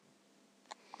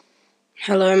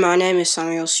Hello, my name is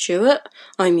Samuel Stewart.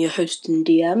 I'm your host and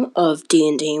DM of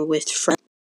D&D with Friends.